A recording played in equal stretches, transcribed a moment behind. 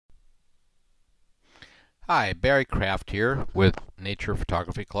Hi, Barry Kraft here with Nature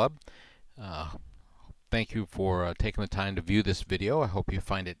Photography Club. Uh, Thank you for taking the time to view this video. I hope you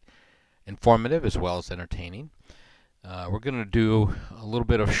find it informative as well as entertaining. We're going to do a little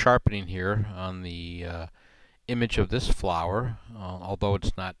bit of sharpening here on the image of this flower. Although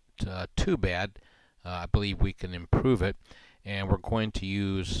it's not too bad, I believe we can improve it. And we're going to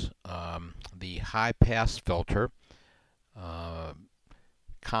use the high pass filter.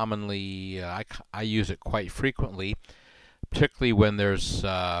 Commonly, I use it quite frequently, particularly when there's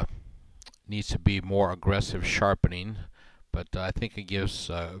needs to be more aggressive sharpening, but I think it gives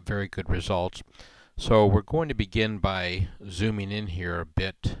very good results. So we're going to begin by zooming in here a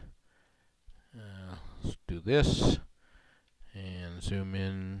bit. Let's do this and zoom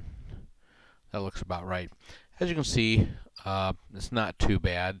in. That looks about right. As you can see, it's not too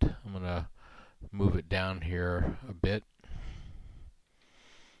bad. I'm going to move it down here a bit.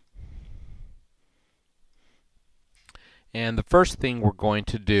 And the first thing we're going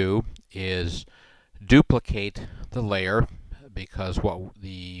to do is duplicate the layer, because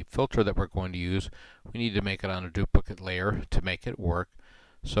the filter that we're going to use, we need to make it on a duplicate layer to make it work.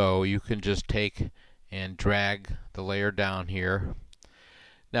 So you can just take and drag the layer down here.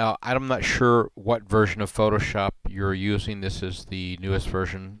 Now, I'm not sure what version of Photoshop you're using. This is the newest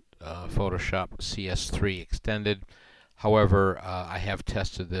version, Photoshop CS3 Extended. However, I have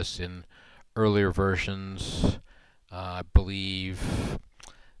tested this in earlier versions. I believe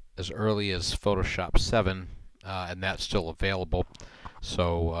as early as Photoshop 7, and that's still available.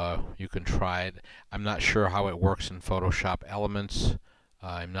 So you can try it. I'm not sure how it works in Photoshop Elements.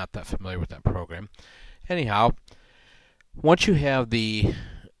 I'm not that familiar with that program. Anyhow, once you have the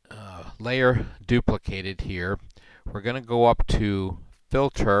layer duplicated here, we're going to go up to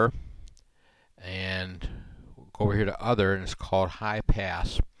Filter and go over here to Other, and it's called High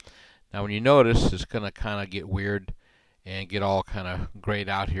Pass. Now when you notice, it's going to kind of get weird and get all kind of grayed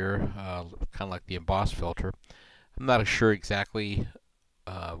out here, kind of like the emboss filter. I'm not sure exactly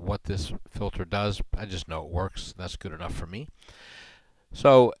what this filter does. I just know it works. That's good enough for me.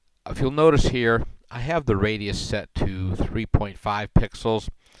 So if you'll notice here, I have the radius set to 3.5 pixels.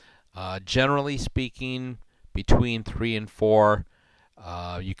 Generally speaking, between 3 and 4,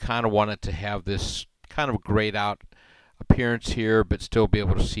 you kind of want it to have this kind of grayed out appearance here, but still be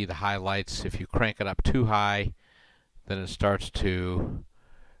able to see the highlights. If you crank it up too high, then it starts to,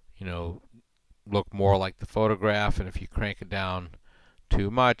 look more like the photograph, and if you crank it down too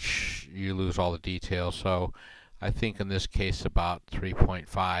much, you lose all the details. So I think in this case about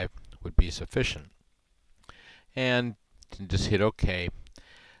 3.5 would be sufficient. And just hit OK.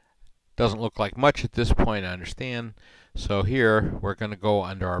 Doesn't look like much at this point, I understand. So here we're going to go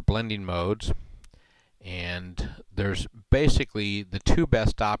under our blending modes, and there's basically the two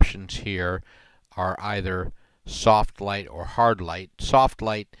best options here are either soft light or hard light. Soft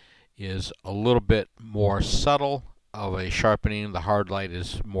light is a little bit more subtle of a sharpening. The hard light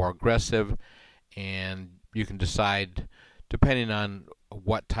is more aggressive, and you can decide, depending on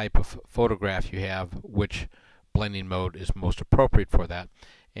what type of photograph you have, which blending mode is most appropriate for that.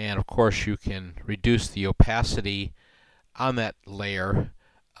 And of course you can reduce the opacity on that layer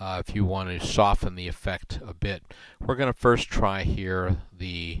if you want to soften the effect a bit. We're going to first try here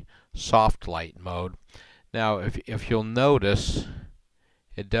the soft light mode. Now if you'll notice,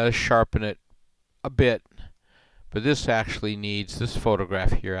 it does sharpen it a bit, but this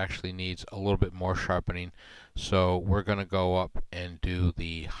photograph here actually needs a little bit more sharpening. So we're going to go up and do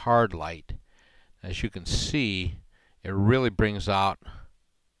the hard light. As you can see, it really brings out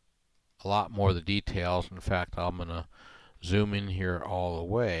a lot more of the details. In fact, I'm going to zoom in here all the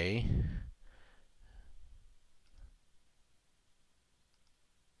way.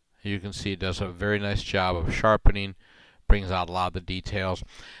 You can see it does a very nice job of sharpening, brings out a lot of the details.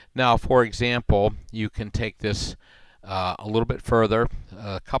 Now, for example, you can take this a little bit further.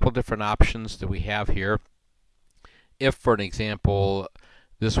 A couple different options that we have here. If, for an example,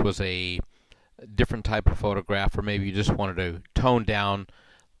 this was a different type of photograph, or maybe you just wanted to tone down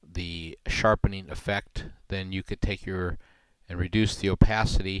the sharpening effect, then you could take and reduce the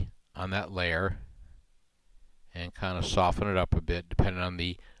opacity on that layer and kind of soften it up a bit depending on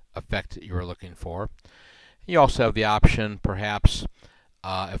the effect that you were looking for. You also have the option, perhaps,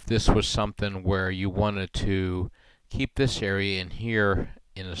 if this was something where you wanted to keep this area in here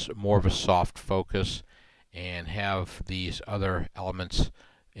in more of a soft focus and have these other elements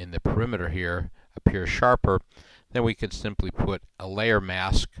in the perimeter here appear sharper, then we could simply put a layer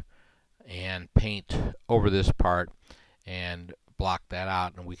mask and paint over this part and block that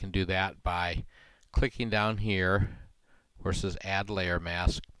out. And we can do that by clicking down here where it says Add Layer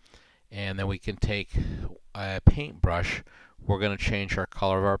Mask, And then we can take a paintbrush. We're going to change our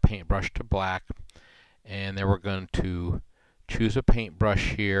color of our paintbrush to black, and then we're going to choose a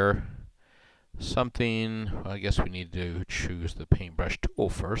paintbrush here. Something, well, I guess we need to choose the paintbrush tool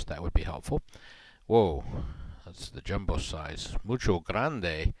first. That would be helpful. Whoa, that's the jumbo size. Mucho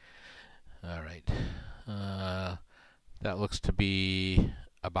grande. All right. That looks to be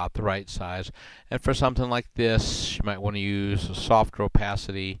about the right size. And for something like this, you might want to use a softer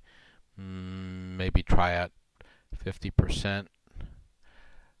opacity. Maybe try at 50%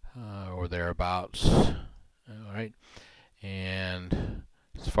 or thereabouts. All right. And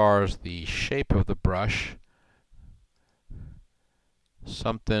as far as the shape of the brush,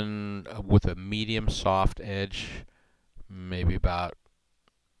 something with a medium soft edge, maybe about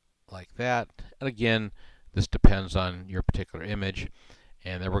like that. And again, this depends on your particular image.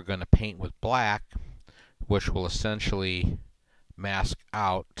 And then we're going to paint with black, which will essentially mask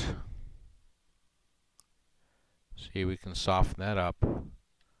out. See, we can soften that up.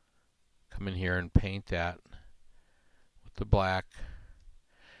 Come in here and paint that with the black.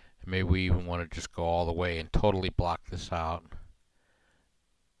 And maybe we even want to just go all the way and totally block this out.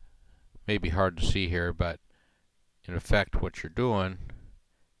 May be hard to see here, but in effect what you're doing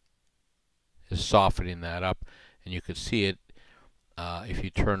is softening that up. And you could see it if you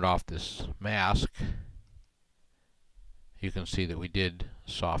turned off this mask. You can see that we did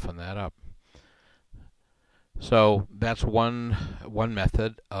soften that up. So that's one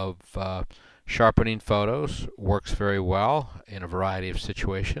method of sharpening photos. Works very well in a variety of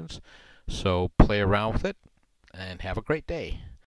situations. So play around with it and have a great day.